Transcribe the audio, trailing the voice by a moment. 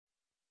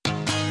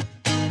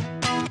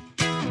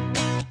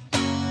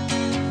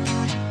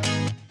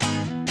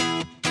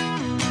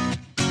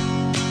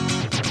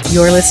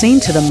You're listening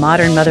to the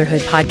Modern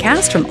Motherhood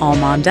podcast from All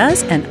Mom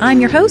Does, and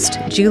I'm your host,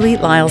 Julie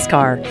Lyles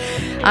Carr.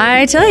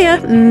 I tell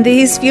you,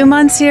 these few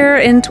months here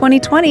in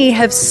 2020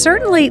 have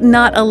certainly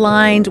not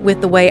aligned with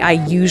the way I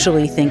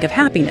usually think of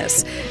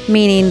happiness,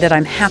 meaning that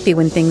I'm happy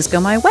when things go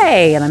my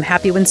way, and I'm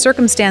happy when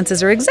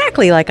circumstances are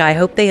exactly like I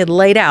hope they had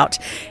laid out.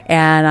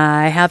 And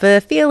I have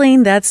a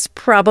feeling that's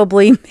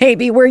probably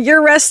maybe where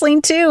you're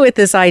wrestling too with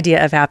this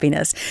idea of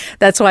happiness.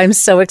 That's why I'm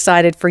so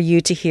excited for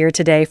you to hear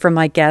today from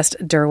my guest,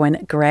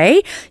 Derwin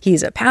Gray.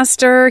 He's a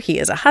pastor, he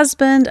is a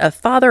husband, a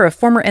father, a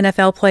former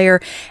NFL player,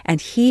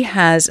 and he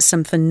has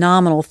some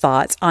phenomenal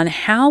thoughts on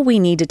how we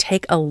need to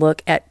take a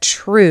look at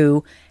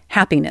true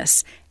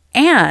happiness.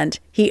 And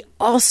he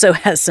also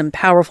has some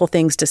powerful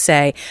things to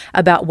say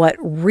about what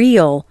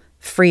real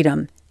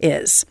freedom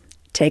is.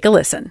 Take a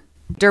listen.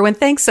 Derwin,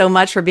 thanks so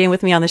much for being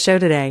with me on the show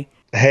today.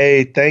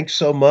 Hey, thanks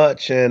so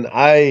much. And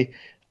I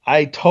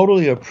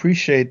totally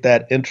appreciate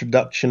that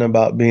introduction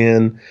about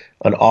being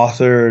an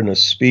author and a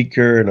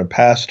speaker and a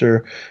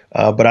pastor.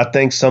 But I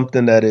think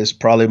something that is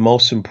probably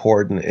most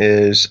important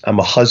is I'm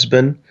a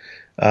husband.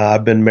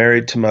 I've been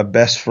married to my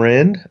best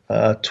friend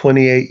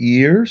 28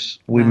 years.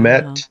 We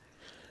met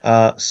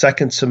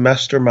second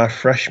semester my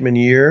freshman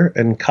year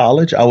in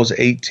college. I was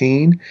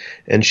 18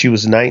 and she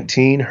was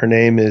 19. Her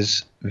name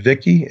is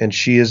Vicky, and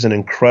she is an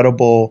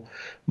incredible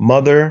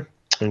mother,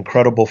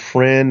 incredible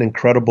friend,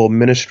 incredible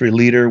ministry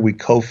leader. We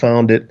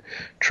co-founded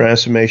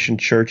Transformation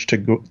Church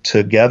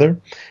together.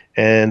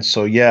 And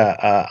so,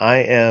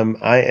 I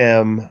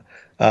am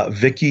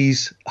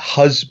Vicky's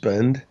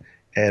husband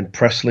and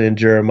Presley and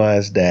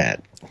Jeremiah's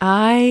dad.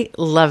 I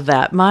love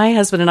that. My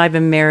husband and I have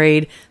been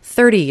married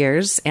 30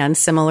 years and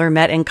similar,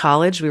 met in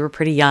college. We were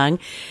pretty young.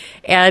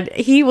 And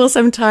he will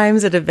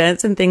sometimes at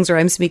events and things where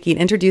I'm speaking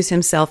introduce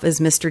himself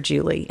as Mr.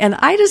 Julie. And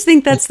I just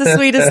think that's the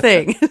sweetest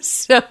thing.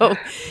 So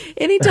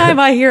anytime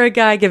I hear a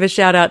guy give a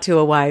shout out to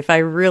a wife, I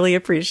really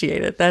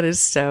appreciate it. That is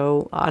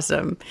so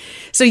awesome.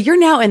 So you're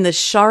now in the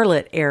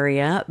Charlotte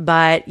area,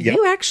 but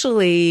you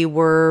actually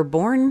were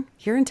born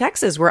here in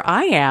Texas where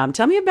I am.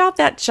 Tell me about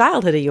that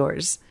childhood of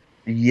yours.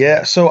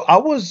 Yeah, so I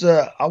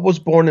was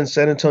born in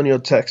San Antonio,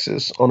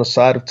 Texas, on a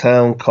side of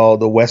town called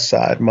the West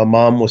Side. My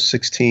mom was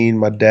 16,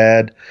 my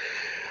dad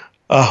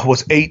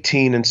was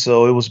 18, and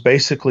so it was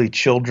basically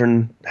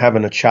children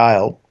having a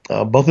child.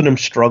 Both of them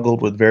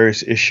struggled with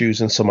various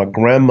issues, and so my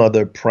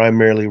grandmother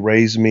primarily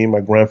raised me.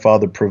 My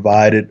grandfather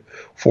provided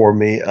for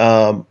me.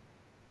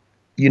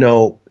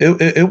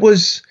 It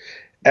was,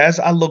 as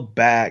I look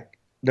back,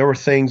 there were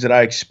things that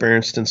I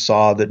experienced and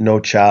saw that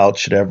no child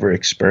should ever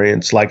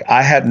experience. Like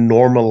I had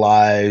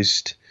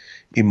normalized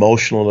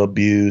emotional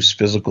abuse,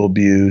 physical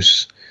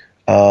abuse,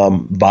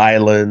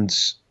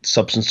 violence,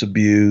 substance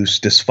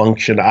abuse,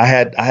 dysfunction. I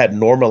had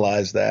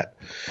normalized that.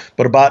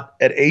 But about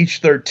at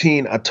age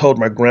 13, I told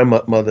my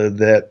grandmother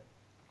that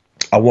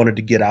I wanted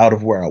to get out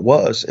of where I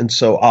was. And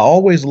so I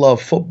always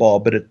loved football,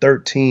 but at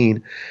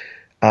 13,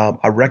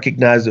 I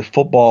recognized that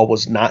football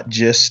was not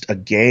just a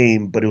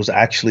game, but it was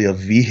actually a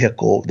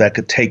vehicle that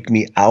could take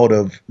me out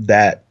of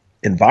that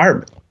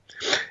environment.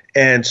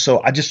 And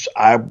so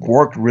I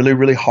worked really,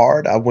 really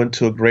hard. I went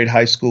to a great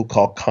high school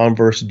called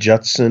Converse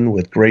Judson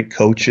with great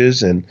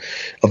coaches and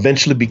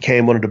eventually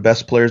became one of the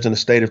best players in the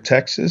state of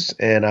Texas.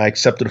 And I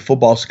accepted a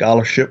football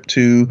scholarship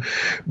to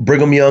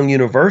Brigham Young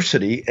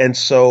University. And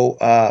so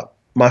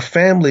my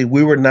family,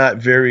 we were not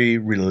very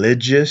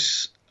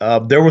religious.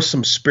 There was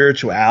some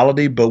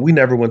spirituality, but we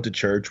never went to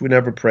church. We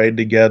never prayed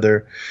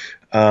together,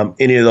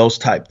 any of those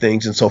type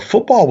things. And so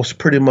football was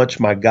pretty much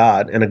my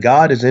God. And a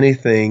God is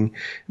anything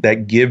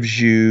that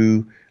gives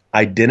you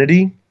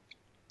identity,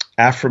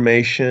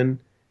 affirmation,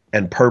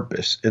 and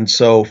purpose. And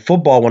so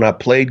football, when I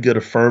played good,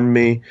 affirmed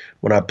me.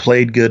 When I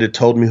played good, it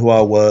told me who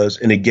I was,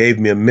 and it gave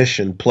me a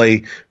mission.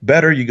 Play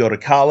better, you go to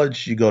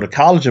college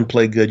and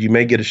play good, you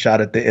may get a shot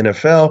at the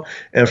NFL.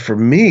 And for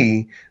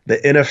me, the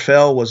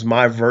NFL was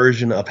my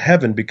version of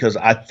heaven because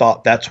I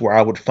thought that's where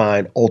I would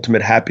find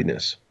ultimate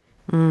happiness.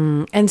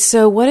 And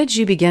so what did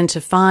you begin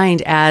to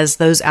find as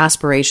those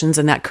aspirations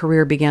and that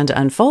career began to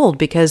unfold?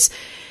 Because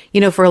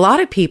for a lot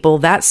of people,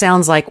 that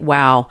sounds like,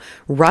 wow,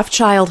 rough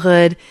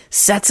childhood,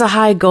 sets a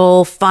high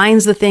goal,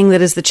 finds the thing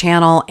that is the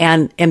channel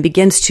and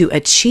begins to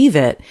achieve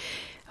it.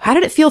 How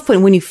did it feel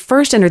when you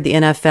first entered the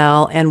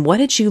NFL, and what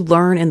did you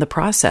learn in the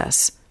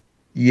process?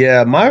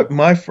 Yeah,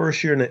 my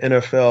first year in the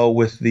NFL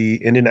with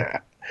the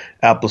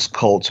Indianapolis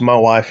Colts, my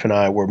wife and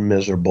I were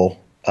miserable.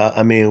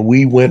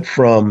 We went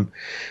from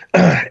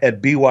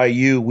at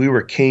BYU, we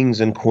were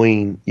kings and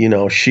queen.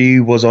 She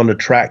was on the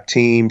track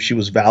team. She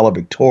was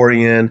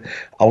valedictorian.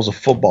 I was a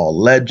football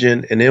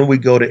legend. And then we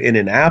go to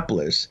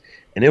Indianapolis,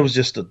 and it was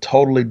just a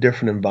totally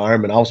different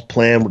environment. I was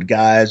playing with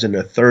guys in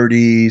their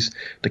 30s.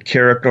 The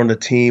character on the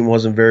team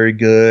wasn't very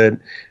good.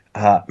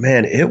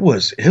 It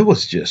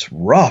was just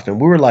rough. And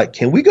we were like,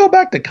 can we go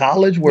back to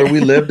college where we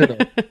lived in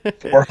a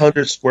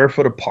 400 square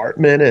foot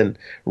apartment and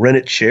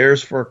rented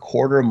chairs for a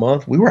quarter a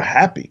month? We were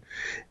happy.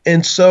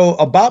 And so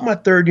about my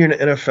third year in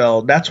the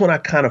NFL, that's when I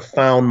kind of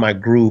found my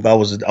groove. I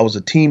was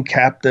a team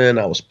captain.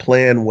 I was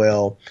playing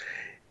well.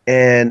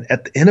 And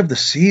at the end of the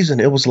season,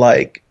 it was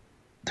like,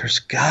 there's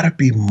got to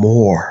be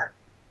more.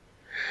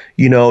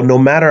 No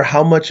matter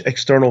how much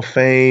external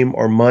fame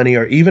or money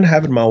or even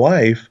having my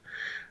wife,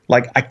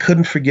 like I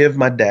couldn't forgive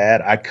my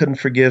dad. I couldn't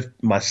forgive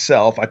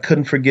myself. I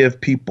couldn't forgive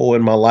people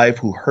in my life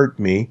who hurt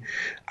me.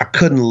 I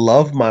couldn't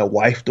love my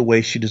wife the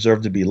way she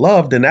deserved to be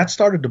loved. And that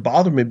started to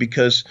bother me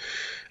because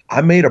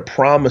I made a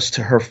promise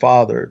to her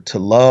father to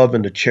love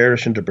and to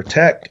cherish and to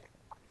protect.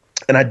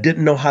 And I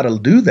didn't know how to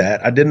do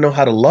that. I didn't know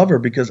how to love her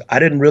because I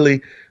didn't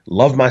really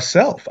love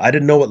myself. I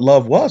didn't know what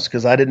love was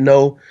because I didn't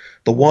know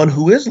the one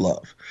who is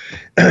love.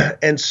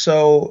 And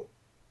so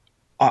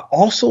I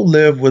also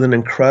live with an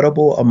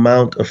incredible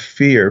amount of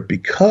fear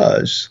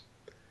because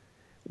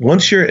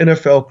once your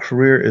NFL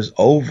career is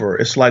over,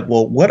 it's like,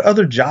 well, what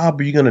other job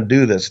are you going to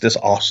do that's this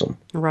awesome?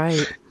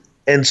 Right.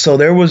 And so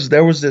there was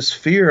this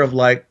fear of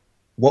like,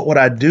 what would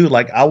I do?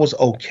 Like I was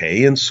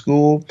okay in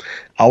school.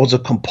 I was a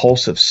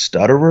compulsive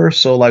stutterer.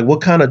 So like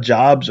what kind of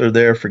jobs are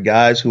there for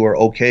guys who are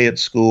okay at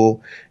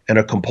school and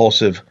a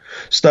compulsive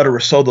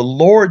stutterer? So the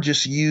Lord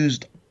just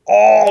used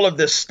all of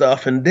this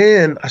stuff. And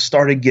then I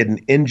started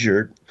getting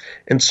injured.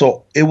 And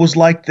so it was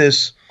like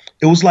this,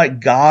 it was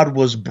like God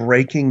was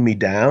breaking me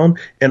down.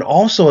 And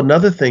also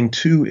another thing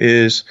too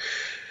is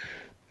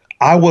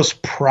I was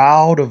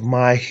proud of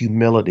my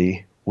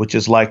humility, which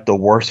is like the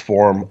worst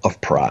form of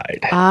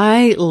pride.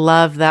 I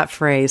love that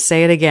phrase.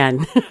 Say it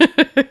again.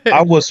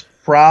 I was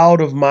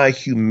proud of my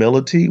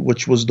humility,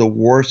 which was the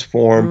worst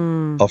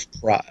form of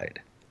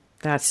pride.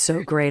 That's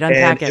so great.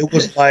 Unpack it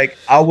was like,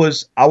 I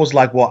was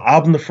like, well,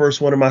 I'm the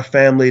first one in my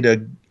family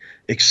to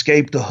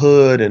escape the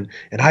hood. And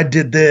I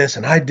did this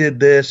and I did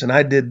this and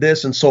I did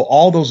this. And so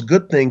all those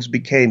good things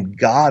became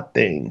God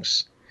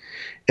things.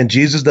 And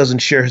Jesus doesn't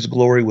share his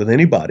glory with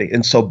anybody.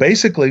 And so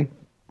basically,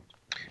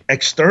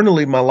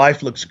 externally, my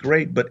life looks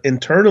great, but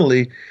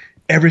internally,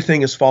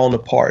 everything is falling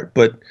apart.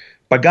 But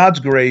by God's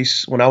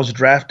grace, when I was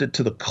drafted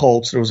to the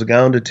Colts, there was a guy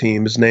on the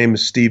team. His name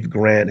is Steve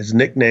Grant. His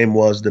nickname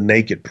was the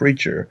Naked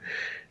Preacher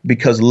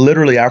because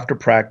literally after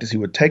practice, he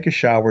would take a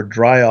shower,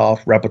 dry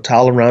off, wrap a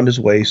towel around his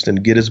waist,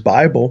 and get his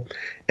Bible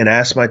and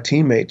ask my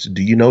teammates,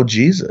 do you know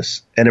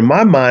Jesus? And in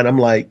my mind, I'm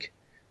like,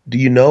 do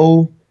you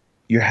know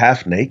you're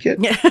half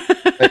naked?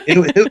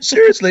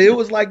 Seriously, it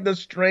was like the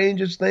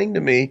strangest thing to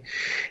me.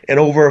 And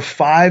over a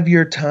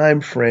 5-year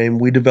time frame,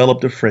 we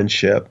developed a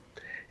friendship.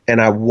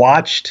 And I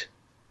watched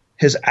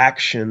his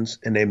actions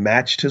and they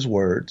matched his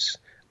words.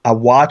 I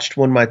watched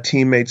when my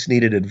teammates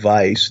needed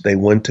advice, they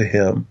went to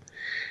him.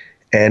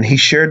 And he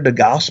shared the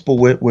gospel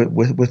with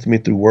me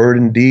through word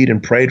and deed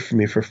and prayed for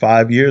me for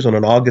 5 years. On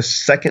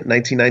August 2nd,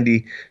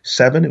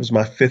 1997, it was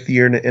my 5th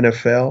year in the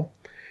NFL.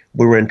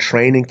 We were in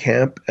training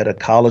camp at a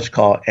college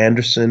called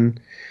Anderson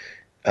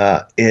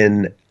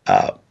in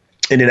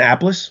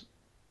Indianapolis.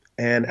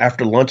 And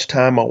after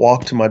lunchtime, I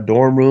walked to my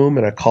dorm room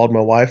and I called my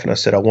wife and I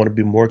said, I want to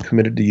be more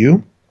committed to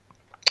you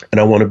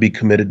and I want to be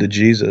committed to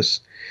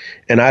Jesus.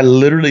 And I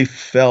literally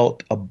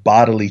felt a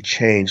bodily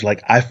change.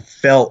 Like I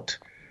felt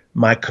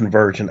my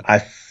conversion. I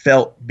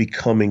felt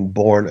becoming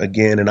born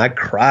again. And I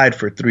cried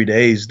for 3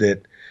 days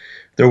that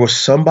there was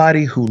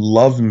somebody who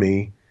loved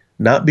me,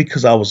 not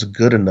because I was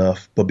good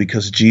enough, but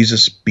because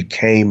Jesus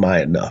became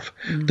my enough.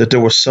 That there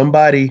was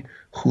somebody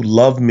who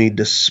loved me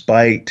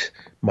despite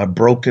my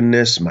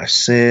brokenness, my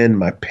sin,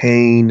 my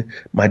pain,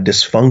 my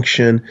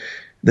dysfunction.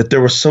 That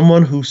there was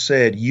someone who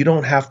said, you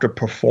don't have to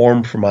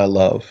perform for my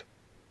love.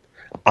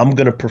 I'm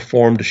going to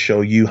perform to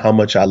show you how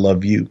much I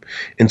love you.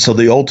 And so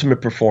the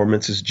ultimate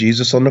performance is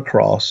Jesus on the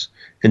cross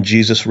and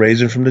Jesus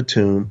raising from the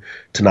tomb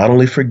to not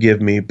only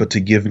forgive me, but to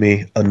give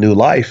me a new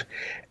life.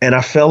 And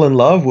I fell in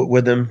love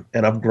with him,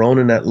 and I've grown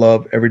in that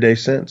love every day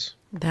since.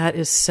 That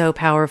is so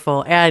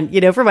powerful. And,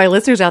 for my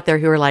listeners out there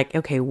who are like,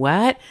 okay,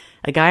 what?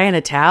 A guy in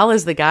a towel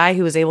is the guy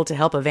who was able to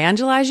help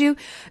evangelize you?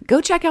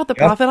 Go check out the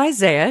prophet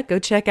Isaiah. Go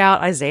check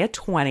out Isaiah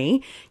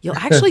 20. You'll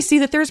actually see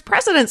that there's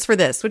precedence for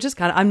this, which is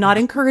I'm not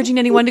encouraging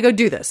anyone to go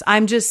do this.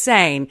 I'm just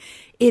saying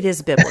it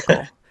is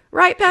biblical.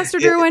 Right, Pastor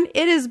Derwin?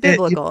 It is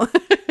biblical.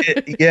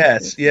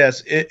 Yes.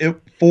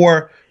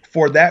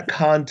 For that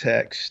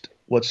context,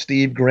 what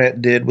Steve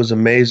Grant did was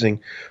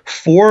amazing.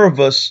 4 of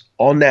us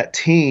on that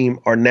team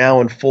are now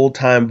in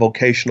full-time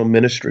vocational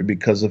ministry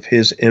because of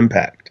his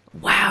impact.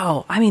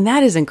 Wow. I mean,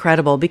 that is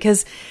incredible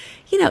because,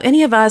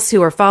 any of us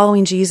who are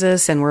following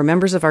Jesus and we're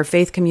members of our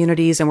faith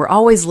communities and we're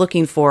always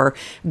looking for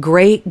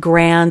great,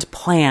 grand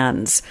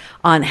plans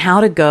on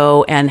how to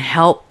go and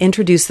help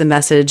introduce the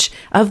message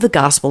of the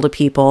gospel to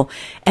people.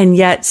 And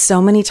yet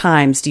so many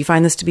times, do you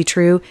find this to be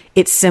true?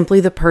 It's simply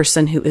the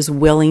person who is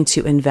willing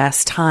to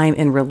invest time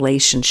in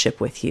relationship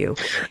with you.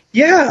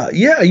 Yeah.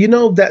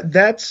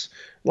 That's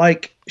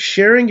like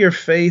sharing your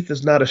faith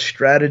is not a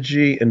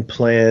strategy and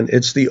plan.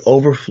 It's the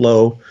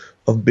overflow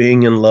of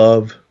being in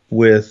love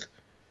with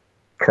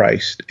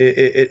Christ.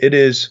 It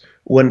is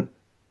when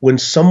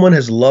someone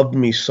has loved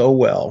me so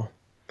well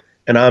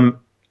and I'm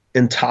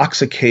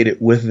intoxicated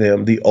with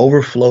them, the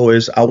overflow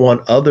is I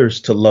want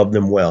others to love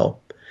them well.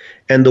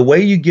 And the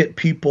way you get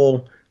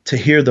people to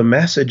hear the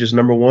message is,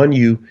 number one,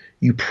 you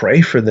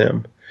pray for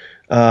them.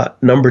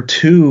 Number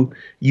two,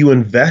 you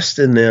invest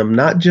in them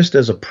not just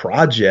as a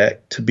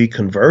project to be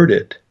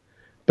converted,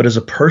 but as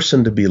a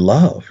person to be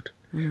loved.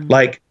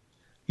 Like,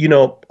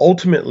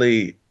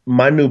 ultimately,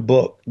 my new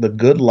book, The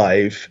Good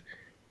Life,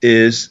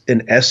 is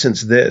in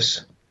essence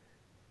this: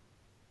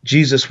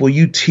 Jesus, will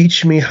you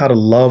teach me how to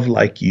love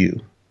like you?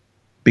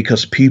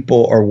 Because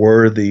people are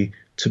worthy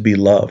to be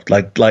loved.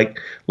 Like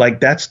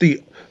that's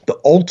the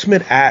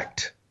ultimate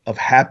act of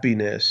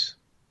happiness,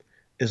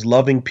 is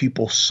loving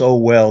people so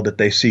well that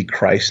they see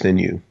Christ in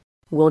you.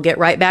 We'll get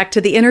right back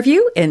to the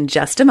interview in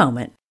just a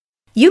moment.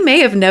 You may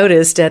have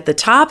noticed at the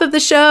top of the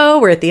show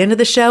or at the end of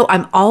the show,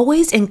 I'm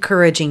always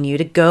encouraging you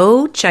to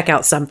go check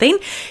out something.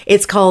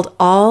 It's called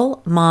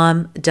All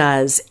Mom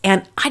Does.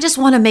 And I just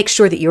want to make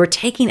sure that you're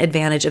taking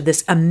advantage of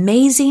this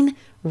amazing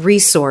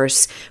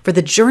resource for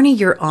the journey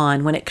you're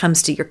on when it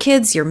comes to your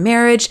kids, your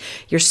marriage,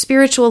 your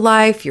spiritual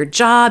life, your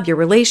job, your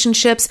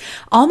relationships.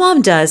 All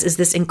Mom Does is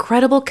this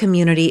incredible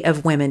community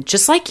of women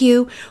just like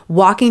you,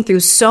 walking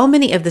through so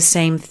many of the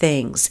same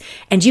things.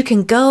 And you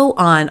can go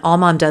on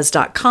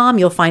allmomdoes.com.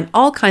 You'll find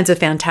all kinds of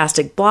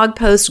fantastic blog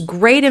posts,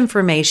 great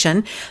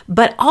information,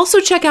 but also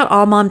check out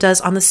All Mom Does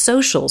on the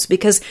socials,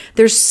 because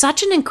there's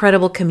such an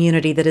incredible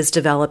community that is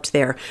developed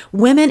there.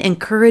 Women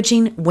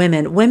encouraging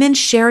women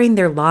sharing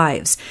their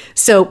lives.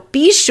 So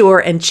be sure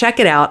and check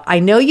it out.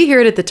 I know you hear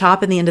it at the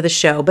top and the end of the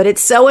show, but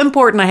it's so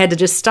important I had to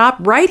just stop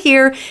right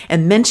here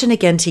and mention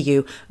again to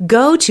you.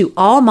 Go to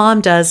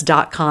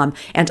allmomdoes.com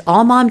and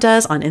All Mom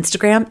Does on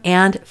Instagram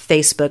and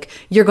Facebook.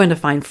 You're going to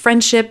find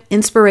friendship,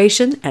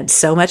 inspiration, and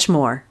so much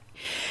more.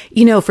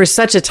 For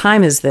such a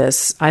time as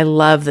this, I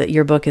love that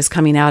your book is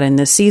coming out in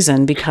this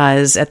season,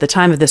 because at the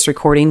time of this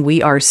recording,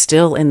 we are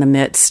still in the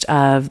midst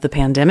of the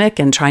pandemic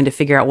and trying to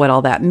figure out what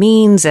all that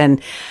means. And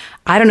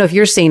I don't know if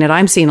you're seeing it.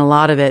 I'm seeing a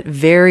lot of it.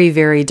 Very,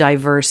 very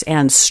diverse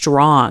and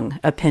strong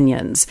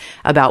opinions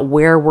about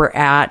where we're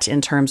at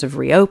in terms of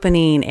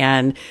reopening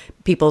and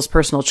people's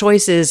personal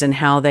choices and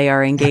how they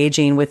are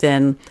engaging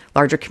within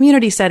larger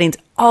community settings,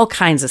 all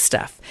kinds of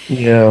stuff.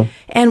 Yeah.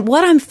 And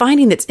what I'm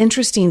finding that's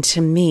interesting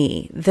to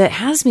me, that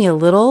has me a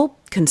little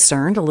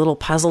concerned, a little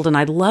puzzled, and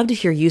I'd love to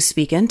hear you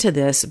speak into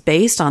this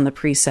based on the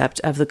precept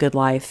of the good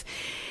life,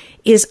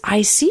 is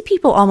I see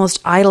people almost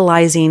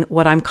idolizing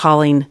what I'm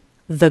calling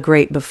the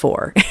great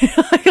before,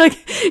 like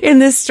in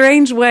this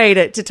strange way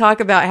to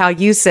talk about how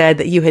you said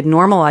that you had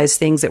normalized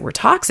things that were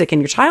toxic in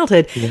your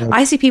childhood. Yeah.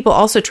 I see people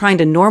also trying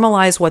to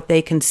normalize what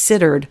they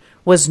considered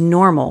was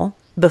normal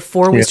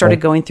before we started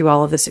going through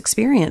all of this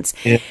experience.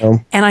 Yeah.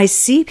 And I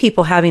see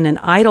people having an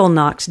idol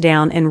knocked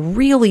down and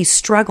really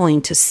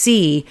struggling to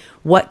see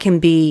what can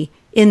be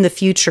in the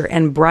future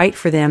and bright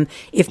for them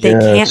if they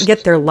can't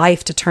get their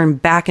life to turn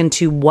back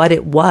into what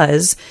it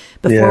was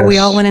before we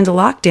all went into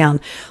lockdown.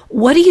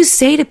 What do you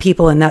say to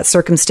people in that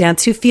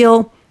circumstance who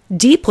feel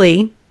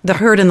deeply the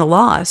hurt and the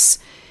loss,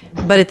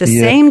 but at the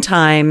same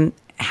time,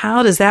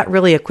 how does that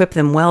really equip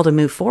them well to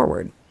move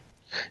forward?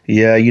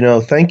 Yeah,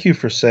 thank you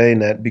for saying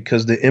that,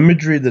 because the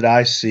imagery that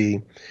I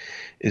see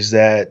is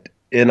that,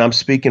 and I'm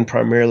speaking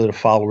primarily to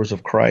followers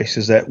of Christ,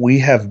 is that we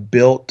have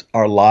built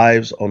our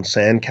lives on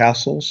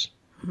sandcastles.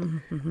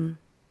 Mm-hmm.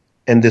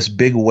 And this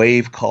big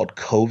wave called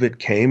COVID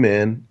came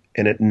in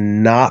and it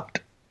knocked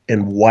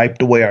and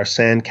wiped away our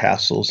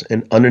sandcastles.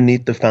 And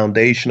underneath the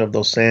foundation of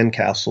those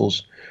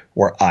sandcastles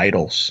were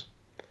idols.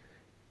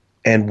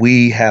 And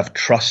we have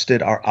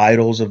trusted our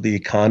idols of the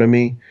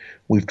economy.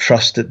 We've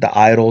trusted the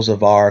idols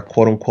of our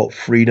quote unquote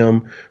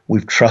freedom.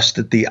 We've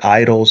trusted the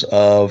idols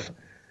of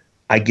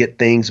I get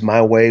things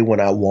my way when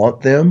I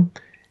want them.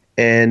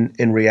 And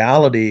in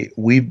reality,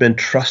 we've been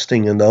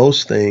trusting in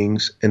those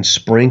things and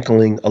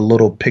sprinkling a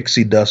little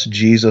pixie dust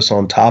Jesus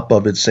on top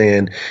of it,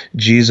 saying,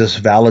 Jesus,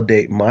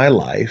 validate my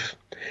life.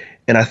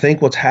 And I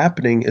think what's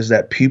happening is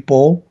that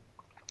people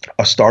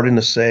are starting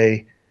to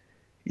say,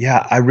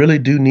 yeah, I really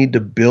do need to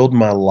build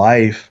my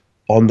life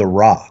on the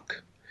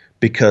rock,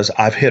 because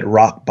I've hit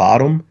rock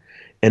bottom.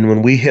 And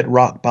when we hit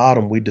rock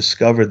bottom, we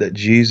discover that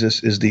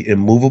Jesus is the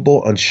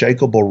immovable,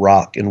 unshakable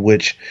rock in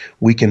which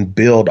we can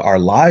build our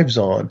lives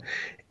on.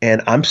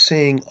 And I'm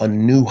seeing a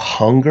new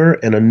hunger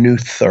and a new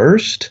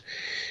thirst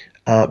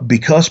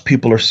because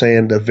people are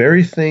saying the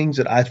very things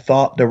that I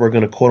thought that were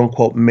going to, quote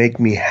unquote, make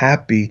me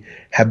happy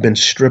have been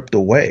stripped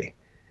away.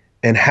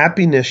 And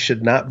happiness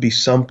should not be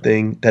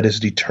something that is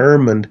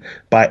determined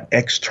by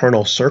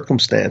external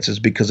circumstances,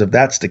 because if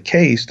that's the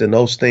case, then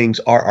those things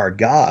are our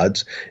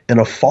gods.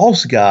 And a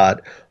false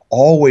god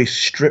always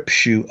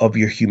strips you of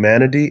your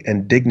humanity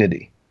and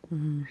dignity.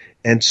 Mm-hmm.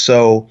 And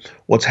so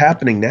what's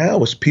happening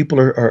now is people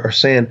are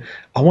saying,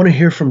 I want to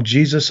hear from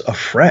Jesus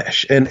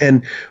afresh.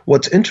 And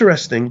what's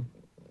interesting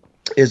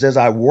is, as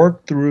I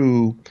work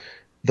through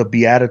the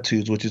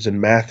Beatitudes, which is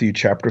in Matthew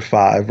chapter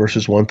 5,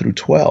 verses 1 through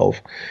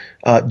 12,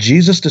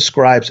 Jesus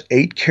describes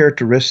 8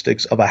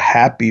 characteristics of a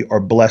happy or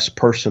blessed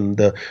person.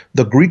 The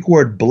Greek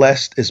word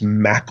blessed is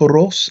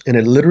makarios, and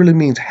it literally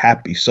means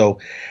happy.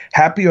 So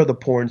happy are the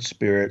poor in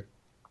spirit,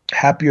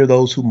 happy are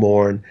those who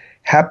mourn,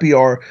 happy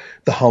are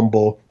the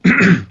humble.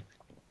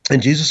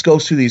 And Jesus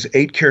goes through these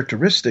 8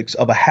 characteristics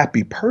of a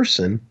happy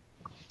person.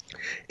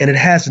 And it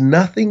has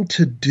nothing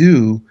to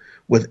do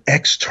with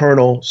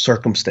external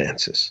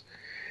circumstances.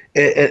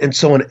 And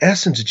so in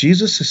essence,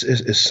 Jesus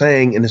is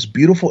saying in this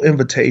beautiful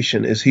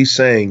invitation is he's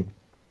saying,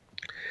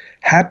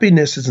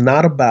 happiness is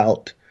not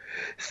about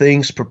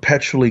things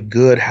perpetually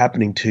good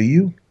happening to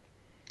you.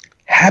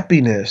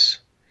 Happiness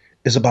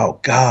is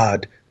about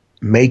God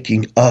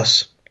making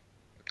us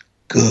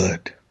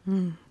good.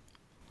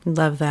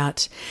 Love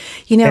that.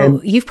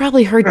 You've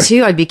probably heard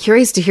too, I'd be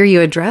curious to hear you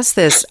address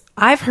this.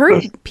 I've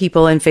heard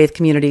people in faith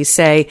communities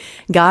say,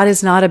 God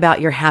is not about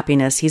your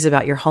happiness, he's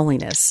about your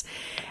holiness.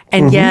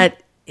 And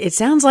yet it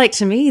sounds like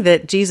to me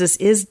that Jesus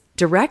is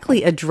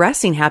directly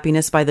addressing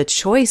happiness by the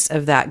choice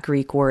of that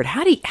Greek word.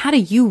 How do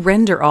you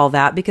render all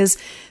that? Because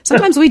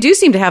sometimes we do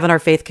seem to have in our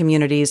faith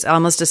communities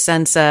almost a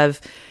sense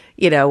of,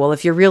 well,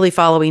 if you're really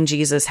following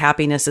Jesus,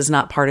 happiness is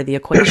not part of the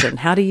equation.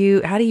 How do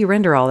you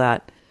render all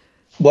that?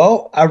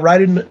 Well, I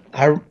write in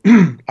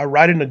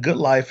A Good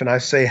Life, and I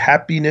say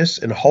happiness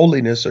and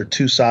holiness are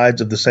two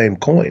sides of the same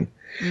coin.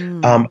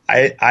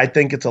 I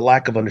think it's a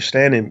lack of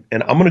understanding,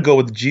 and I'm going to go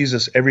with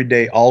Jesus every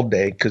day, all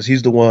day, because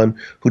he's the one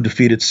who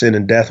defeated sin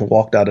and death and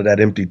walked out of that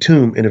empty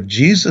tomb. And if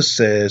Jesus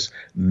says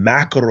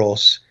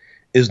makros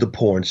is the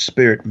poor in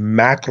spirit,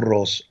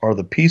 makros are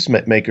the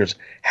peacemakers,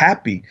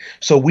 happy.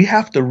 So we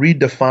have to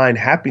redefine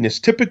happiness.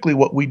 Typically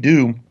what we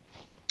do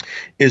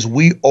is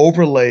we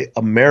overlay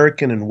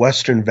American and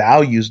Western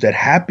values that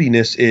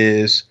happiness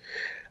is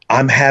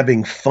I'm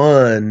having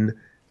fun,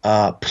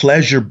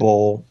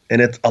 pleasurable.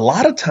 And it's a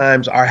lot of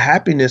times our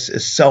happiness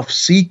is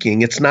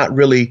self-seeking. It's not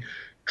really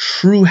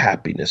true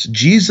happiness.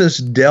 Jesus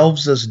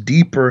delves us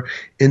deeper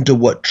into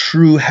what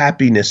true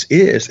happiness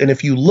is. And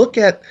if you look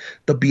at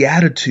the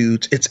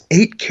Beatitudes, it's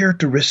 8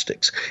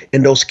 characteristics.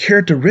 And those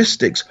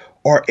characteristics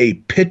are a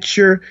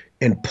picture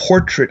and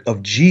portrait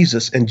of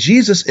Jesus. And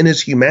Jesus in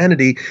his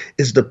humanity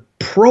is the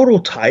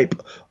prototype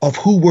of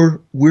who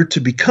we're to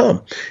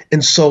become.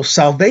 And so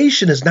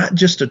salvation is not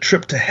just a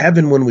trip to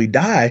heaven when we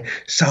die.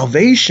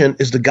 Salvation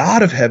is the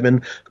God of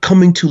heaven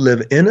coming to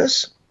live in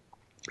us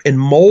and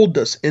mold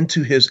us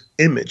into his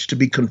image, to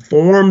be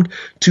conformed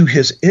to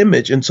his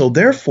image. And so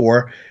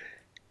therefore,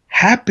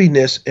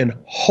 happiness and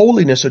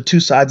holiness are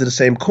two sides of the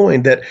same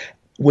coin, that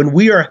when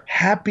we are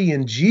happy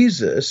in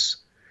Jesus,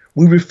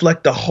 we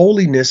reflect the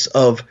holiness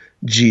of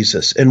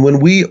Jesus. And when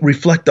we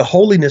reflect the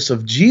holiness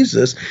of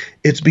Jesus,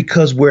 it's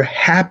because we're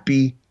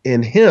happy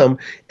in him.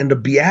 And the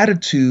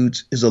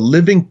Beatitudes is a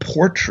living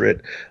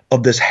portrait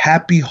of this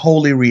happy,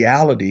 holy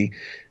reality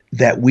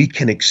that we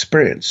can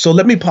experience. So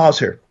let me pause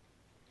here.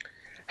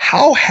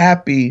 How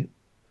happy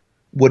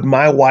would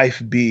my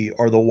wife be,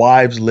 or the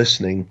wives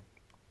listening,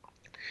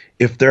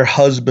 if their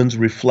husbands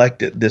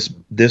reflected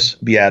this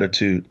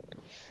beatitude?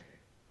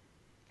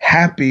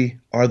 Happy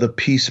are the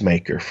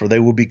peacemaker, for they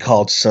will be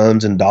called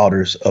sons and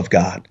daughters of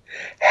God.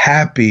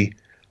 Happy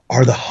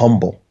are the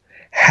humble.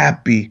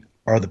 Happy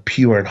are the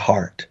pure in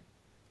heart.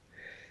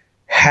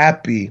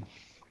 Happy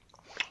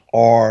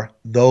are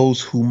those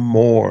who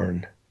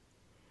mourn.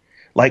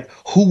 Like,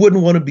 who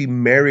wouldn't want to be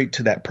married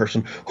to that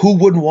person? Who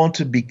wouldn't want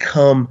to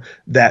become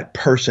that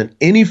person?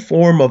 Any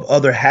form of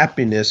other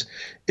happiness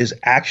is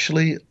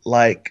actually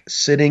like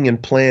sitting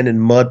and playing in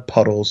mud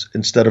puddles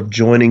instead of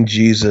joining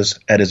Jesus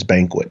at his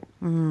banquet.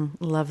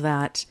 Love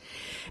that.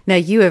 Now,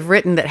 you have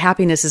written that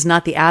happiness is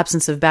not the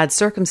absence of bad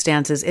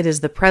circumstances. It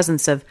is the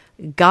presence of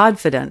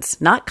Godfidence,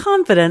 not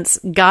confidence,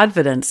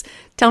 Godfidence.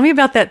 Tell me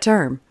about that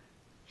term.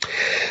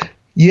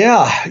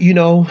 Yeah,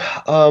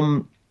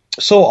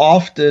 so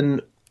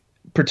often,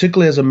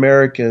 particularly as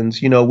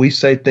Americans, we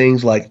say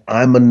things like,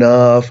 I'm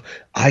enough,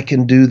 I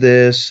can do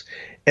this.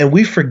 And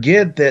we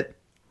forget that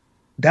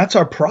that's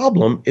our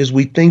problem, is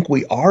we think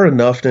we are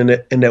enough and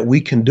that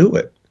we can do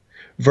it,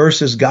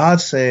 versus God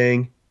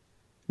saying,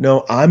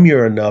 no, I'm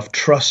your enough.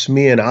 Trust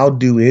me, and I'll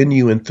do in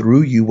you and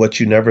through you what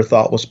you never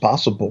thought was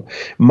possible.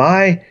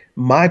 My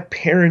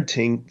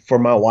parenting for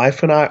my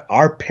wife and I,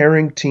 our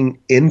parenting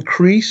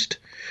increased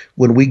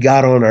when we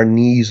got on our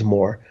knees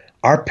more.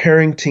 Our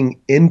parenting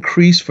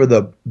increased for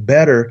the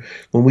better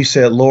when we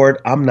said,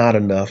 Lord, I'm not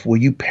enough. Will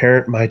you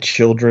parent my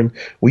children?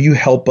 Will you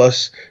help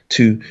us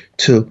to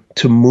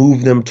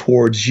move them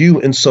towards you?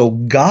 And so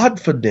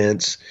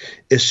Godfidence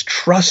is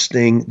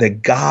trusting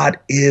that God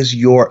is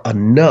your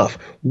enough,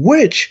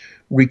 which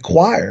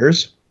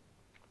requires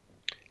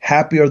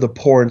happy are the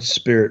poor in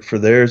spirit, for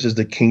theirs is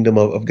the kingdom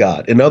of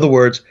God. In other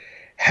words,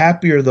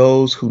 happy are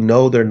those who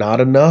know they're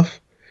not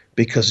enough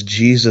because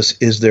Jesus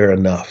is their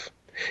enough.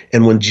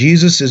 And when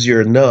Jesus is your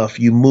enough,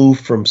 you move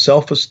from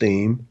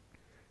self-esteem,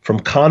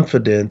 from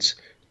confidence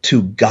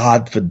to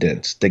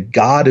Godfidence, that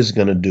God is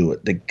going to do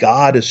it, that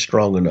God is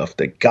strong enough,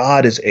 that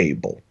God is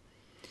able.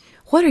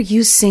 What are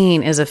you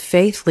seeing as a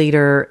faith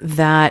leader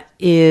that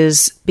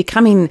is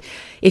becoming,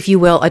 if you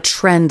will, a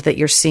trend that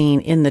you're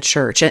seeing in the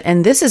church?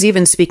 And this is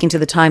even speaking to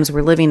the times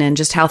we're living in,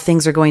 just how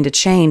things are going to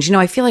change.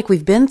 I feel like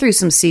we've been through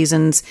some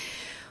seasons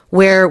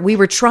where we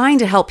were trying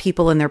to help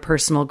people in their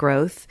personal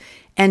growth.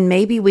 And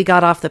maybe we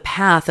got off the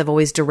path of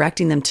always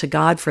directing them to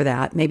God for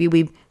that. Maybe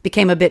we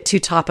became a bit too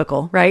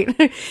topical, right?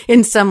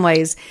 In some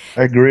ways.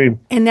 I agree.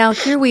 And now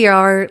here we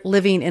are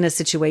living in a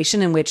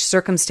situation in which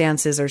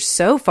circumstances are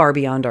so far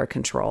beyond our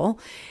control.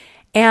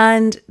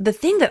 And the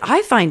thing that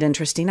I find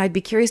interesting, I'd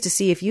be curious to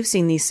see if you've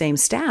seen these same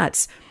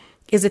stats,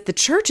 is that the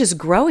church is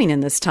growing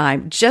in this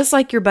time, just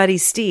like your buddy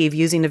Steve,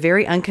 using a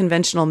very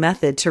unconventional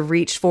method to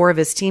reach 4 of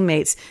his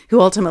teammates who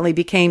ultimately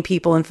became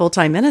people in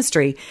full-time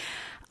ministry.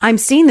 I'm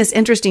seeing this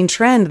interesting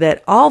trend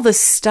that all the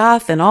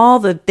stuff and all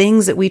the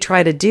things that we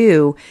try to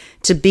do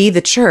to be the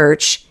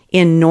church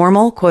in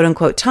normal, quote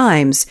unquote,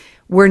 times,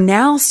 we're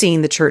now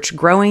seeing the church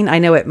growing. I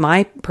know at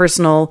my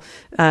personal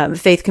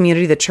faith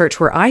community, the church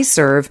where I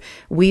serve,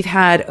 we've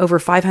had over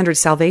 500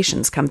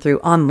 salvations come through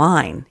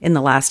online in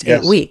the last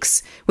 8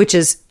 weeks, which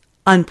is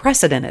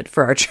unprecedented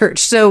for our church.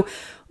 So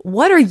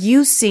what are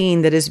you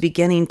seeing that is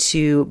beginning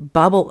to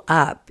bubble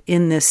up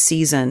in this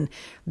season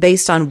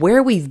based on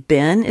where we've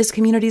been as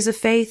communities of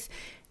faith,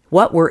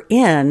 what we're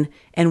in,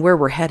 and where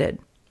we're headed?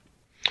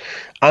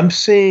 I'm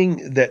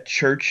seeing that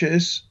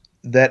churches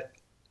that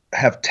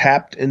have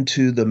tapped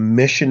into the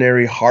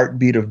missionary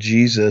heartbeat of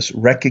Jesus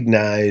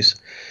recognize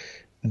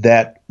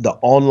that the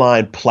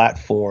online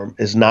platform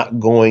is not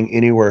going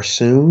anywhere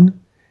soon,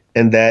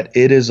 and that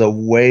it is a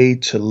way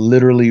to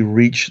literally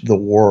reach the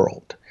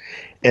world.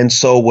 And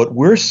so what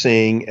we're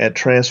seeing at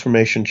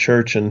Transformation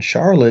Church in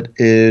Charlotte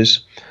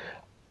is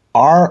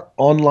our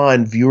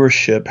online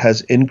viewership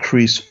has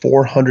increased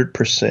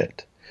 400%.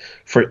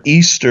 For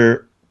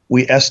Easter,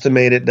 we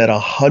estimated that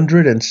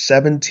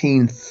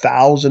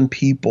 117,000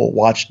 people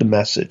watched the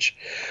message.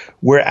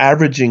 We're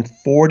averaging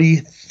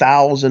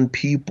 40,000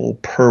 people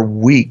per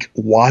week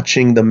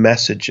watching the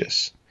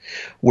messages.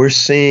 We're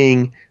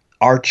seeing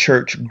our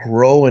church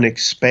grow and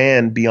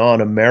expand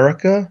beyond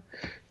America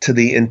to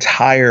the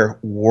entire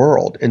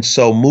world. And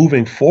so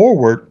moving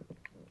forward,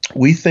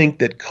 we think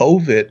that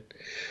COVID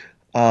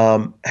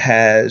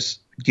has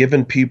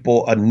given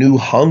people a new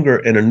hunger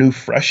and a new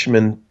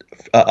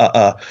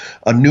a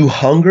new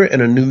hunger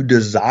and a new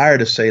desire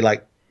to say,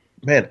 like,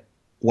 man,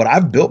 what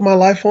I've built my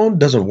life on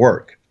doesn't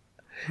work.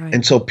 Right.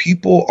 And so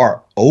people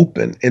are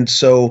open. And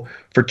so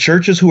for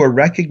churches who are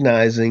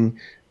recognizing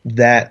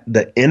that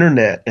the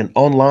internet and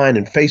online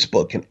and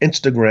Facebook and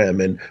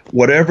Instagram and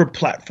whatever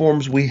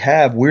platforms we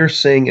have, we're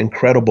seeing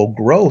incredible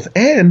growth,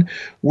 and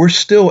we're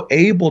still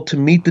able to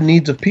meet the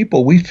needs of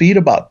people. We feed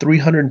about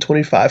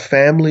 325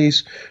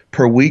 families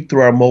per week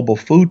through our mobile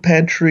food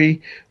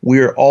pantry.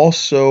 We're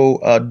also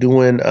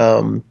doing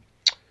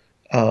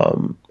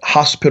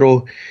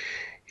hospital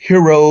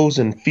heroes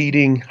and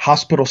feeding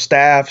hospital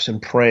staffs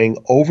and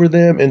praying over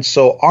them. And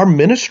so our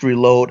ministry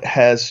load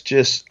has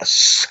just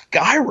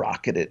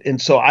skyrocketed. And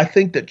so I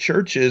think that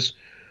churches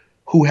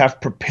who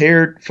have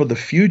prepared for the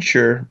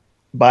future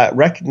by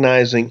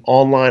recognizing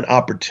online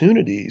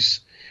opportunities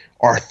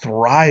are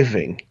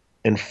thriving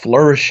and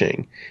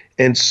flourishing.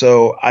 And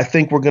so I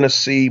think we're going to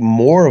see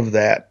more of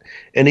that.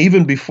 And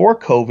even before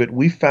COVID,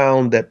 we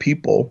found that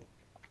people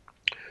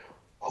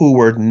who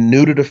were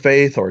new to the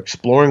faith or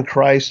exploring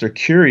Christ or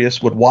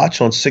curious would watch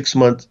 6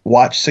 months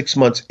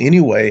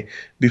anyway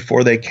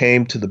before they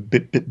came to the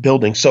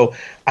building. So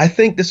I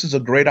think this is a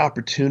great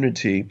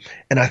opportunity.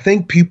 And I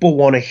think people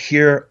want to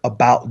hear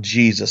about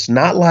Jesus,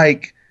 not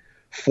like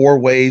 4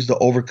 ways to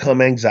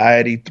overcome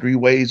anxiety, 3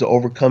 ways to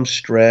overcome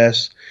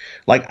stress.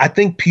 Like, I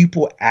think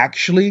people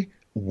actually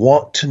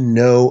want to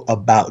know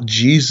about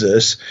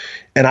Jesus.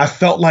 And I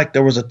felt like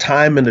there was a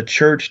time in the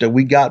church that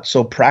we got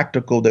so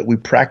practical that we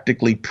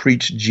practically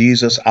preached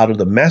Jesus out of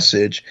the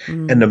message.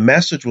 And the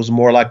message was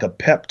more like a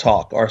pep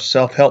talk or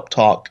self-help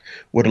talk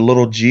with a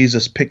little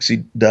Jesus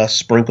pixie dust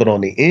sprinkled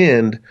on the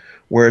end.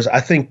 Whereas I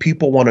think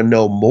people want to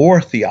know more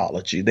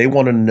theology. They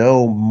want to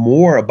know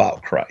more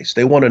about Christ.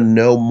 They want to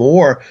know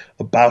more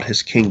about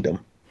his kingdom.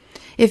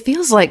 It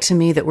feels like to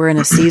me that we're in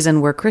a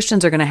season where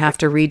Christians are going to have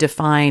to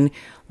redefine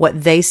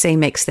what they say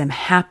makes them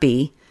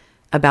happy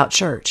about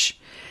church.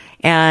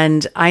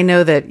 And I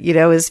know that,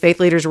 as faith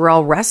leaders, we're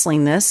all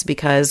wrestling this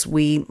because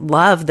we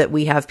love that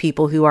we have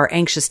people who are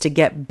anxious to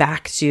get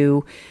back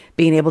to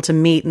being able to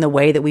meet in the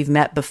way that we've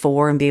met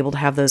before and be able to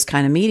have those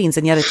kind of meetings.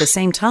 And yet at the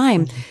same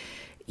time,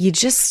 you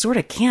just sort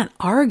of can't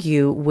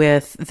argue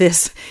with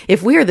this.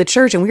 If we are the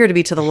church and we are to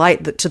be to the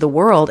light to the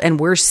world, and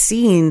we're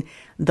seeing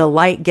the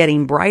light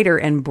getting brighter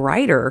and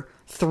brighter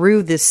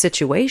through this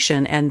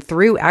situation and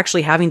through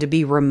actually having to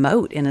be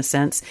remote in a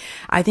sense,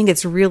 I think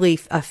it's really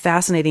a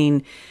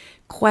fascinating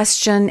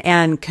question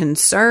and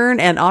concern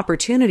and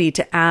opportunity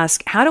to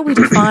ask, how do we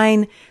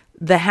define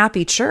the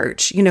happy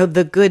church,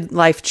 the good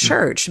life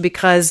church?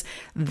 Because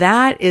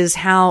that is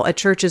how a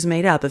church is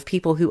made up, of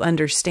people who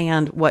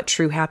understand what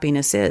true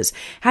happiness is.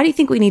 How do you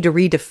think we need to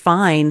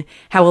redefine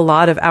how a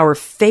lot of our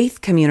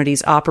faith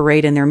communities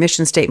operate in their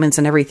mission statements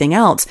and everything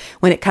else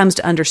when it comes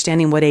to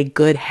understanding what a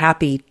good,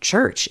 happy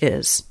church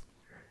is?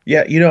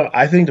 Yeah,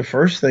 I think the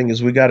first thing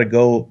is we got to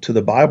go to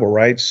the Bible,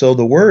 right? So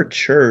the word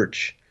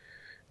church,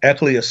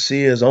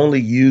 ecclesia, is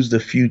only used a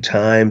few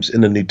times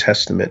in the New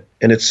Testament,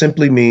 and it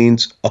simply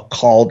means a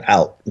called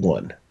out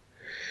one.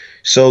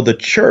 So the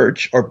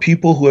church are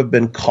people who have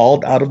been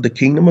called out of the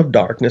kingdom of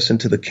darkness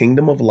into the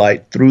kingdom of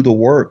light through the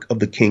work of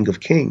the King of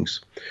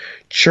Kings.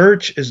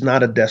 Church is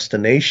not a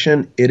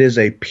destination. It is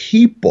a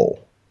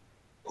people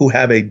who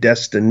have a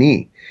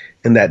destiny.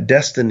 And that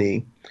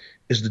destiny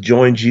is to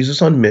join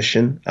Jesus on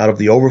mission out of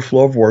the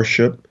overflow of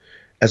worship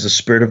as the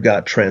Spirit of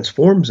God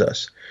transforms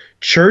us.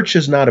 Church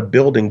is not a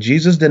building.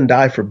 Jesus didn't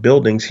die for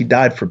buildings. He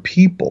died for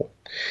people.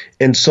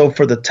 And so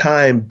for the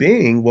time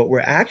being, what we're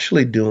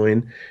actually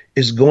doing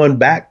is going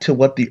back to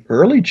what the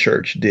early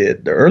church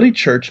did. The early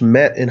church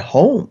met in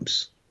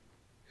homes.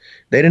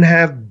 They didn't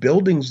have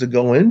buildings to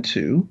go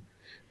into.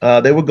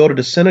 They would go to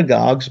the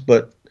synagogues,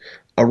 but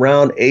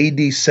around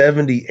AD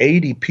 70,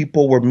 80,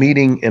 people were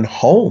meeting in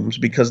homes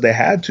because they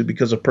had to,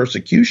 because of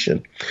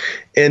persecution.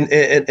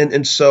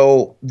 And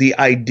so the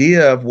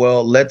idea of,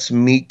 well, let's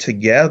meet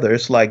together,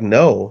 it's like,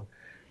 no,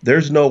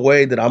 there's no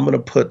way that I'm going to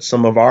put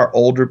some of our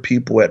older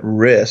people at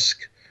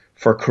risk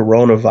for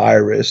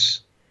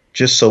coronavirus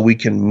just so we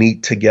can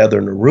meet together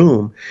in a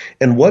room.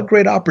 And what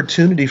great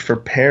opportunity for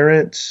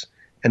parents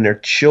and their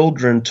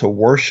children to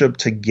worship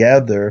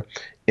together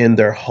in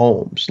their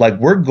homes. Like,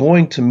 we're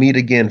going to meet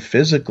again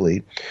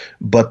physically,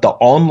 but the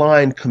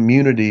online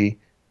community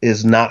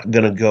is not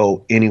going to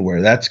go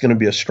anywhere. That's going to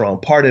be a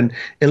strong part. And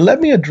let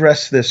me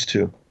address this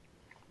too.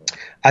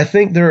 I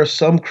think there are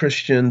some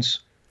Christians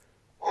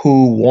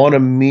who want to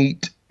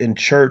meet in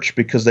church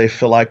because they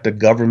feel like the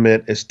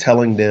government is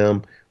telling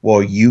them,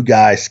 well, you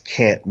guys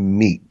can't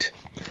meet.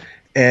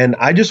 And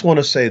I just want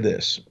to say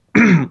this.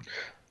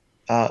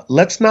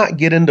 Let's not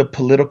get into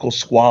political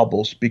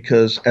squabbles,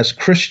 because as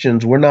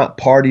Christians, we're not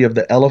party of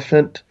the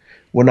elephant.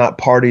 We're not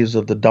parties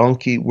of the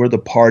donkey. We're the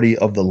party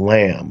of the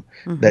lamb,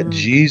 that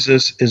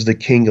Jesus is the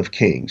King of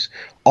Kings.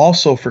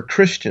 Also, for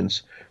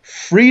Christians,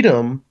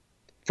 freedom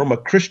from a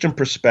Christian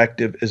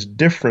perspective is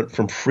different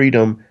from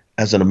freedom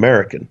as an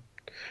American.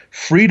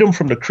 Freedom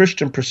from the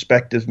Christian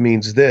perspective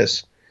means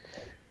this.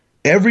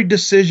 Every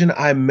decision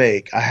I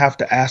make, I have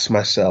to ask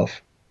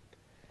myself,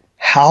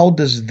 how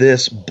does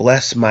this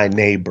bless my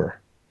neighbor?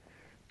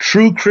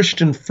 True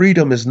Christian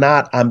freedom is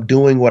not I'm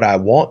doing what I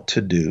want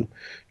to do.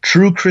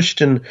 True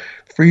Christian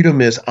freedom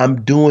is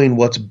I'm doing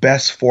what's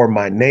best for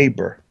my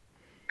neighbor.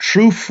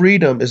 True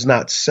freedom is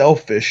not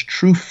selfish.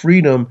 True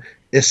freedom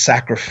is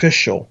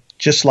sacrificial,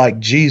 just like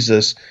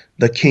Jesus,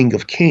 the King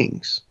of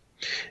Kings.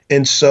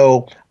 And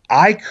so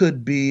I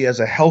could be, as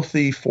a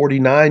healthy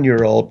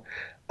 49-year-old,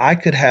 I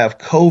could have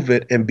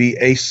COVID and be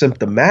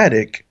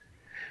asymptomatic.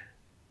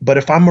 But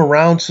if I'm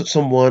around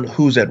someone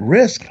who's at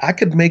risk, I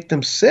could make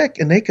them sick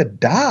and they could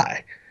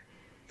die.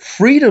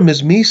 Freedom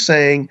is me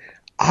saying,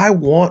 I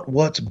want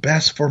what's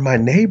best for my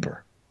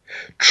neighbor.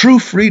 True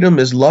freedom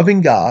is loving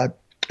God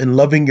and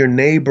loving your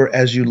neighbor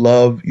as you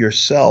love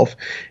yourself.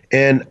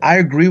 And I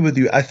agree with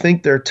you. I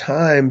think there are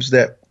times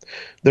that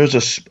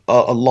there's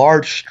a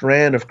large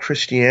strand of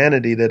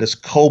Christianity that has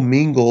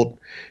commingled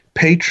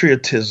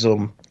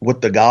patriotism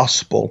with the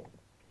gospel.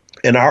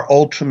 And our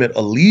ultimate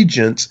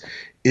allegiance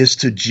is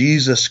to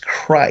Jesus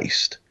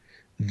Christ.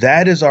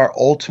 That is our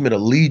ultimate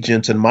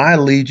allegiance. And my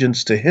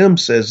allegiance to him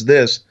says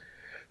this: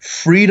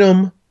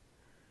 freedom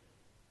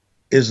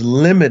is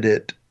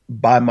limited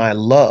by my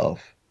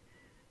love,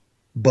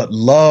 but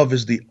love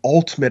is the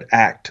ultimate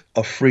act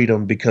of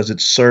freedom because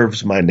it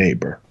serves my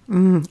neighbor.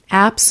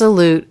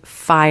 Absolute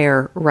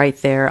fire right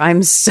there.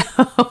 I'm so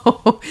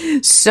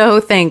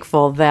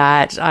thankful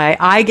that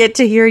I get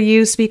to hear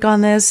you speak on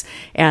this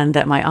and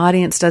that my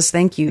audience does.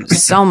 Thank you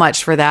so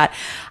much for that.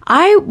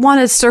 I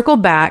want to circle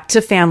back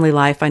to family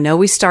life. I know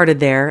we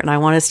started there and I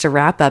want us to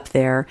wrap up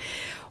there.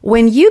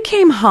 When you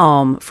came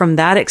home from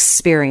that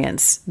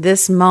experience,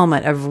 this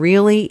moment of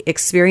really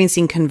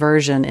experiencing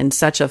conversion in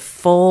such a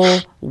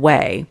full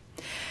way,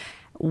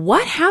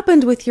 what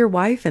happened with your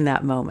wife in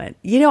that moment?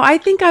 You know, I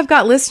think I've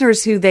got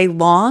listeners who they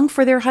long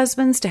for their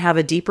husbands to have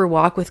a deeper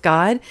walk with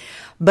God,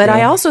 but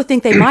I also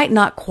think they might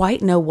not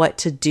quite know what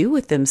to do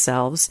with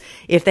themselves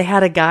if they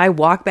had a guy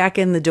walk back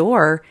in the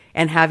door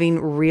and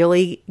having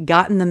really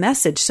gotten the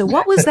message. So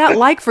what was that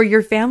like for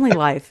your family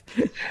life?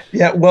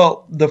 Yeah,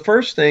 well, the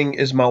first thing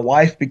is my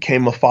wife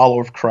became a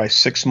follower of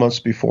Christ 6 months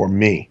before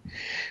me.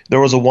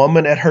 There was a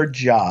woman at her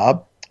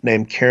job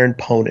named Karen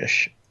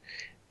Ponish.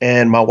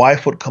 And my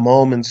wife would come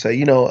home and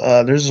say,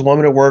 there's this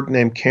woman at work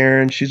named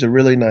Karen. She's a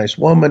really nice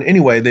woman.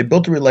 Anyway, they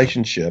built a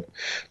relationship.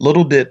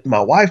 Little did my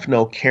wife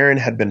know Karen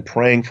had been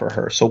praying for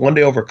her. So one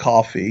day over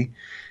coffee,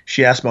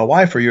 she asked my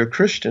wife, "Are you a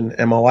Christian?"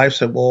 And my wife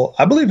said, "Well,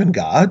 I believe in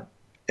God."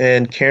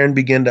 And Karen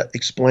began to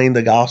explain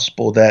the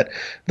gospel, that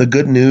the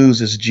good news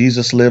is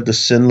Jesus lived a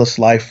sinless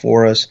life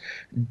for us,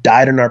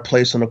 died in our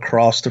place on the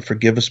cross to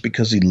forgive us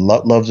because he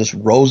loves us,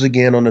 rose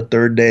again on the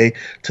third day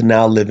to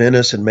now live in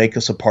us and make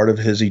us a part of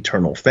his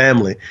eternal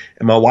family.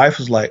 And my wife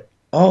was like,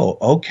 "Oh,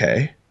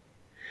 okay."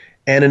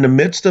 And in the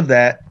midst of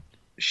that,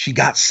 she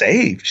got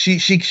saved.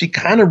 She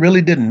kind of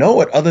really didn't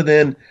know it, other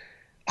than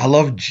I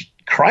love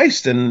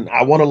Christ and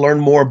I want to learn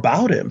more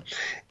about him.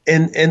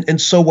 And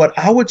so what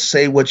I would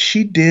say, what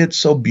she did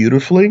so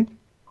beautifully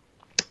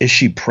is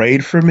she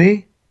prayed for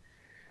me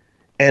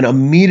And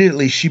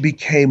immediately she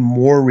became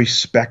more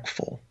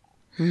respectful.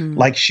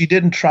 Like she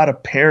didn't try to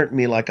parent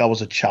me like I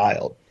was a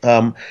child.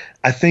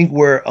 I think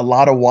where a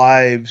lot of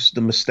wives,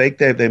 the mistake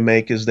that they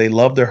make is they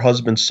love their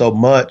husbands so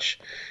much,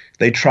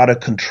 they try to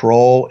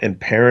control and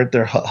parent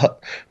their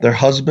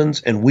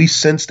husbands. And we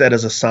sense that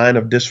as a sign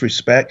of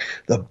disrespect.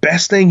 The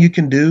best thing you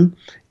can do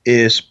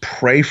is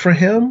pray for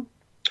him,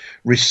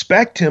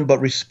 respect him.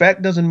 But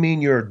respect doesn't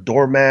mean you're a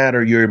doormat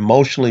or you're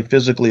emotionally,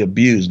 physically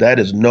abused. That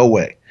is no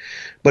way.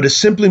 But it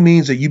simply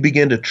means that you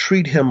begin to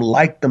treat him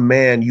like the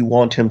man you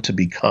want him to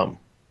become.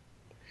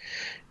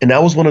 And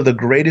that was one of the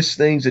greatest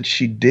things that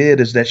she did,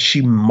 is that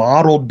she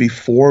modeled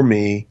before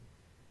me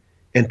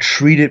and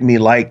treated me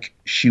like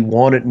she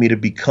wanted me to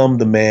become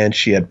the man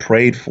she had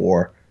prayed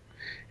for.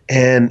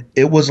 And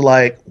it was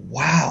like,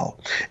 wow.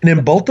 And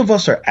then both of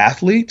us are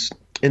athletes.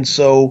 And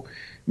so,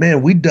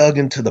 man, we dug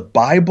into the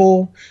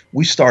Bible.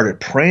 We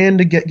started praying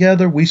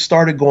together. We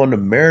started going to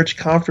marriage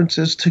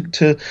conferences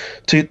together.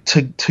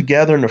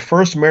 And the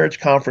first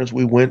marriage conference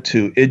we went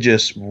to, it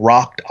just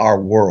rocked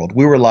our world.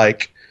 We were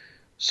like,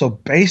 so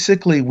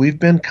basically, we've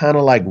been kind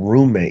of like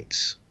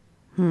roommates,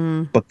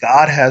 but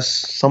God has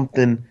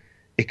something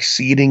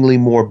exceedingly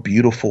more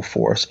beautiful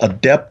for us, a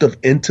depth of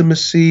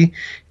intimacy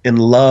and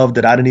love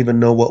that I didn't even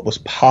know what was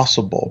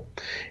possible.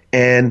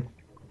 And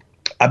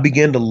I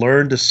began to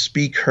learn to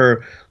speak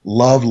her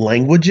love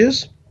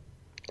languages.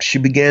 She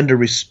began to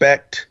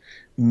respect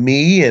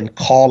me and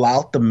call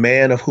out the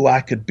man of who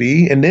I could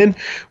be. And then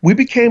we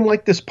became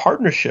like this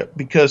partnership,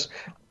 because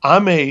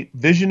I'm a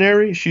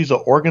visionary. She's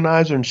an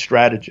organizer and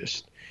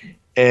strategist.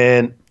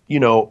 And, you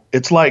know,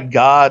 it's like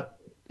God,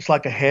 it's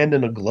like a hand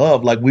in a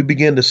glove. Like we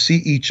begin to see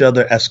each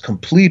other as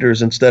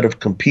completers instead of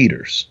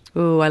competers.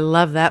 Ooh, I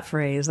love that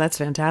phrase. That's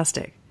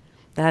fantastic.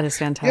 That is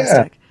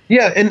fantastic.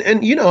 Yeah.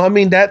 And, you know, I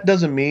mean, that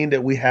doesn't mean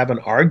that we haven't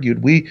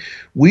argued. We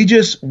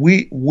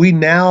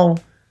now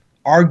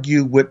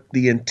argue with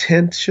the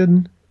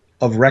intention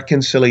of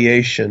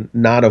reconciliation,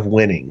 not of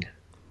winning.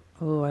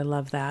 Oh, I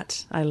love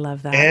that. I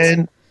love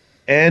that.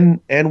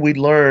 And we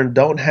learn,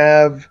 don't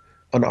have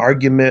an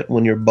argument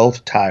when you're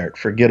both tired.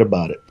 Forget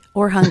about it.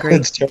 Or hungry.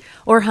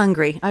 Or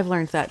hungry. I've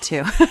learned that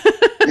too.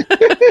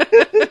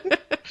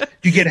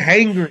 You get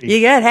hangry. You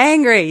get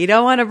hangry. You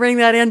don't want to bring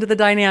that into the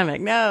dynamic.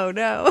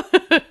 No.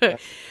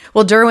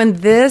 Well,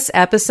 Derwin, this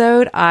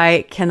episode,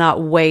 I cannot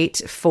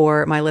wait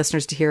for my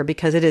listeners to hear,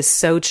 because it is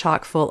so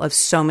chock full of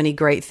so many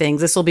great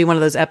things. This will be one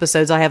of those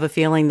episodes I have a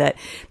feeling that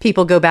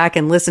people go back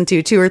and listen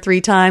to 2 or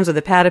 3 times with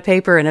a pad of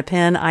paper and a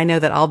pen. I know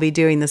that I'll be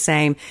doing the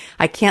same.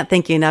 I can't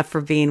thank you enough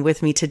for being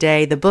with me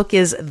today. The book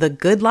is The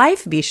Good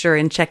Life. Be sure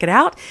and check it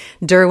out.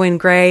 Derwin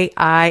Gray,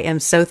 I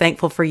am so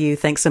thankful for you.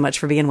 Thanks so much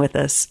for being with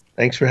us.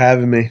 Thanks for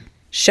having me.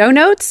 Show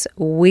notes.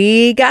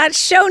 We got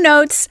show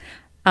notes.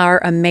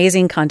 Our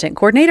amazing content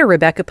coordinator,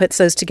 Rebecca, puts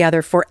those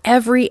together for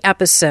every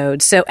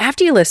episode. So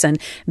after you listen,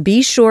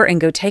 be sure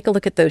and go take a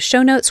look at those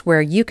show notes,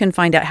 where you can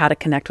find out how to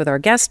connect with our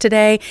guest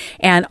today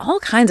and all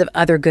kinds of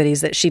other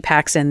goodies that she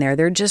packs in there.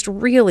 They're just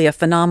really a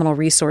phenomenal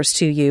resource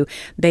to you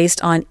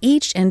based on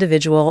each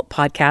individual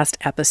podcast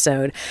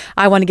episode.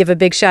 I want to give a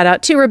big shout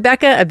out to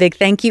Rebecca, a big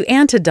thank you,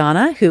 and to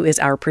Donna, who is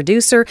our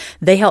producer.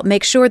 They help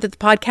make sure that the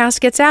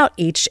podcast gets out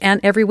each and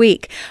every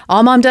week.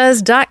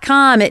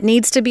 allmomdoes.com. It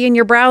needs to be in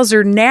your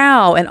browser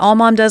now. And All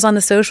Mom Does on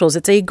the socials.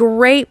 It's a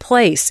great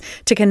place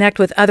to connect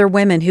with other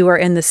women who are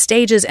in the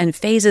stages and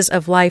phases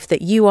of life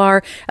that you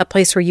are, a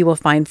place where you will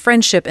find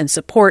friendship and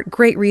support,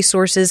 great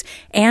resources,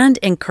 and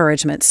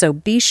encouragement. So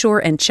be sure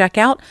and check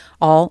out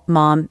All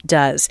Mom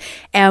Does.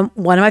 And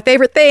one of my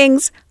favorite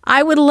things,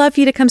 I would love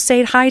for you to come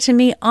say hi to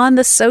me on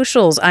the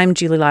socials. I'm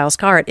Julie Lyles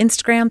Carr at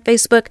Instagram,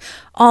 Facebook,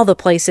 all the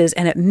places,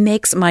 and it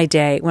makes my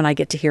day when I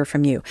get to hear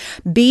from you.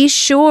 Be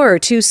sure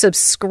to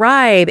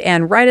subscribe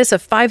and write us a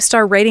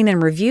 5-star rating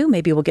and review.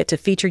 Maybe we'll get to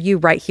feature you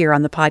right here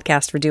on the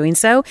podcast for doing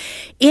so.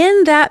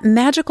 In that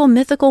magical,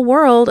 mythical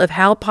world of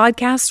how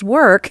podcasts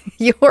work,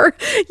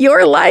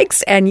 your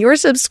likes and your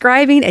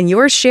subscribing and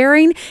your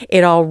sharing,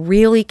 it all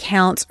really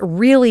counts,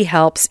 really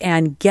helps,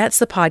 and gets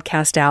the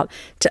podcast out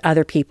to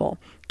other people.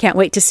 Can't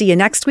wait to see you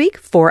next week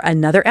for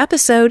another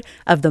episode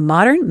of the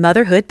Modern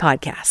Motherhood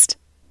Podcast.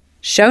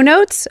 Show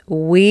notes.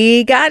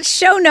 We got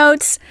show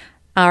notes.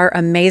 Our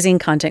amazing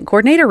content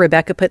coordinator,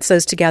 Rebecca, puts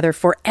those together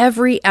for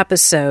every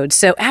episode.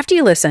 So after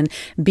you listen,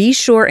 be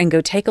sure and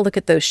go take a look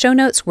at those show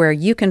notes, where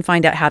you can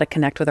find out how to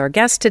connect with our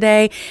guest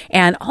today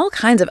and all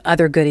kinds of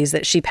other goodies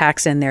that she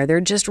packs in there. They're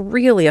just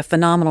really a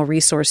phenomenal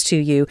resource to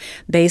you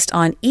based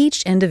on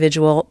each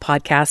individual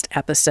podcast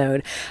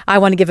episode. I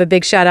want to give a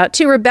big shout out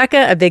to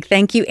Rebecca, a big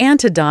thank you, and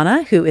to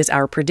Donna, who is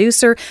our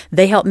producer.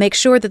 They help make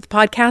sure that the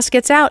podcast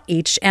gets out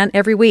each and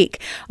every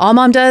week.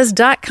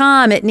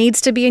 allmomdoes.com. It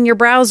needs to be in your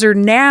browser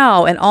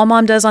now. And All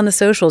Mom Does on the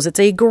socials. It's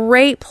a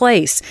great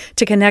place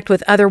to connect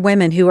with other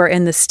women who are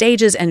in the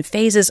stages and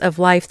phases of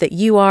life that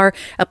you are,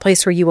 a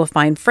place where you will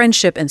find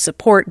friendship and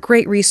support,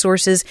 great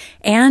resources,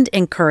 and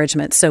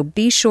encouragement. So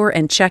be sure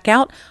and check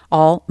out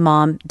All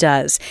Mom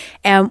Does.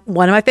 And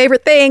one of my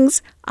favorite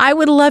things, I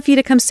would love for you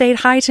to come say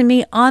hi to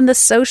me on the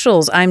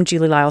socials. I'm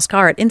Julie Lyles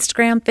Carr at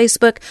Instagram,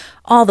 Facebook,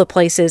 all the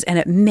places, and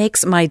it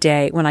makes my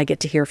day when I get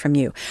to hear from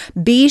you.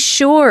 Be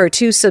sure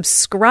to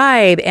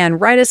subscribe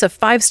and write us a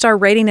 5-star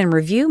rating and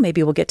review.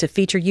 Maybe we'll get to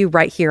feature you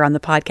right here on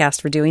the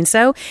podcast for doing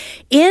so.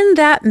 In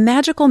that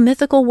magical,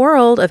 mythical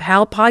world of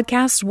how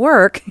podcasts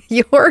work,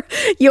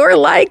 your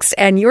likes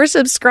and your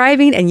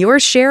subscribing and your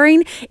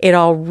sharing, it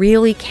all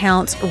really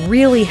counts,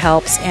 really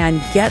helps,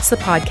 and gets the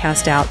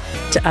podcast out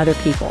to other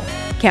people.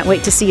 Can't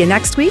wait to see you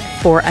next week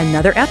for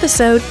another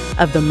episode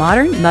of the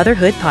Modern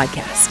Motherhood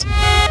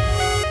Podcast.